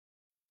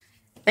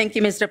Thank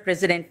you, Mr.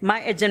 President. My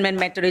adjournment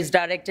matter is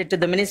directed to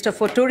the Minister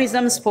for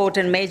Tourism, Sport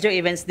and Major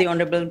Events, the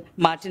Honourable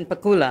Martin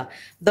Pakula.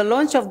 The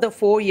launch of the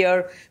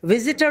 4-year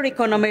Visitor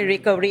Economy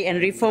Recovery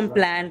and Reform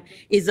Plan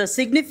is a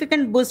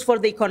significant boost for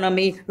the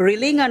economy,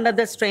 reeling under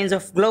the strains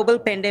of global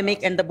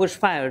pandemic and the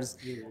bushfires.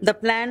 The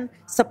plan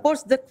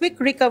supports the quick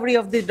recovery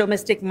of the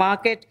domestic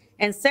market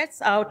and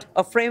sets out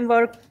a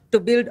framework to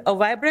build a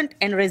vibrant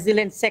and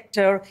resilient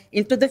sector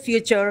into the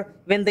future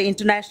when the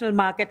international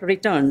market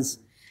returns.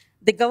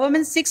 The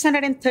government's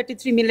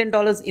 $633 million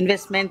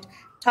investment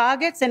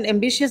targets an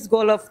ambitious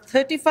goal of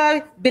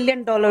 $35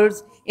 billion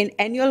in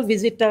annual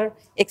visitor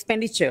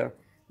expenditure.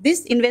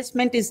 This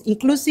investment is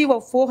inclusive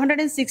of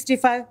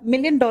 $465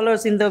 million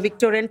in the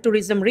Victorian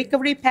Tourism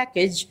Recovery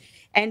Package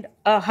and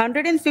a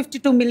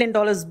 $152 million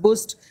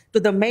boost to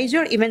the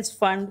Major Events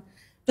Fund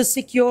to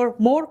secure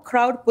more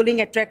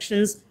crowd-pulling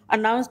attractions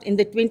announced in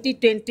the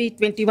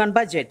 2020-21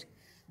 budget.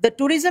 The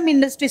tourism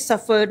industry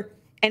suffered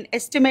an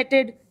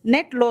estimated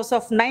net loss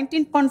of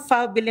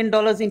 $19.5 billion in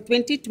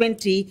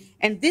 2020,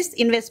 and this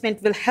investment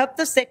will help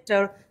the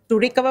sector to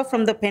recover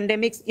from the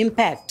pandemic's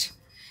impact.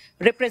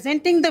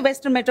 Representing the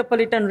Western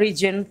Metropolitan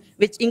Region,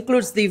 which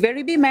includes the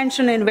Werribee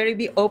Mansion and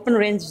Werribee Open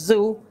Range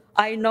Zoo,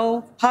 I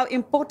know how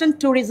important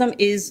tourism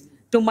is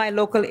to my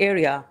local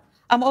area.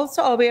 I'm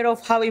also aware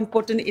of how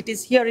important it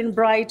is here in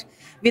Bright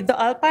with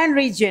the Alpine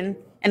region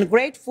and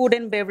great food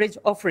and beverage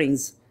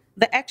offerings.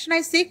 The action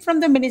I seek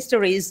from the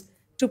Minister is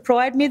to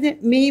provide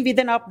me with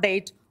an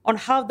update on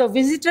how the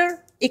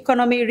Visitor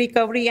Economy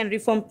Recovery and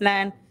Reform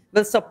Plan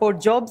will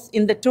support jobs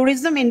in the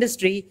tourism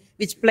industry,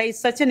 which plays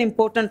such an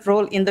important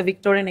role in the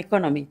Victorian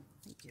economy.